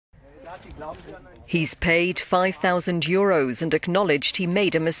He's paid €5,000 and acknowledged he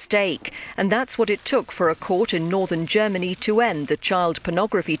made a mistake. And that's what it took for a court in northern Germany to end the child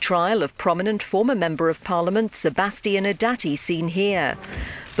pornography trial of prominent former Member of Parliament Sebastian Edathy, seen here.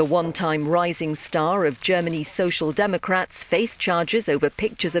 The one-time rising star of Germany's Social Democrats faced charges over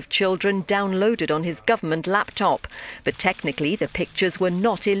pictures of children downloaded on his government laptop. But technically, the pictures were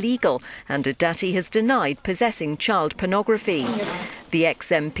not illegal, and Edathy has denied possessing child pornography. The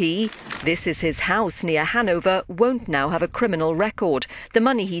ex-MP, this is his house near Hanover, won't now have a criminal record. The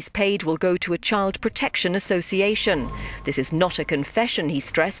money he's paid will go to a child protection association. This is not a confession, he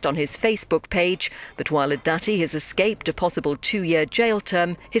stressed on his Facebook page. But while Edathy has escaped a possible 2-year jail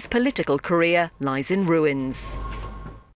term, his political career lies in ruins.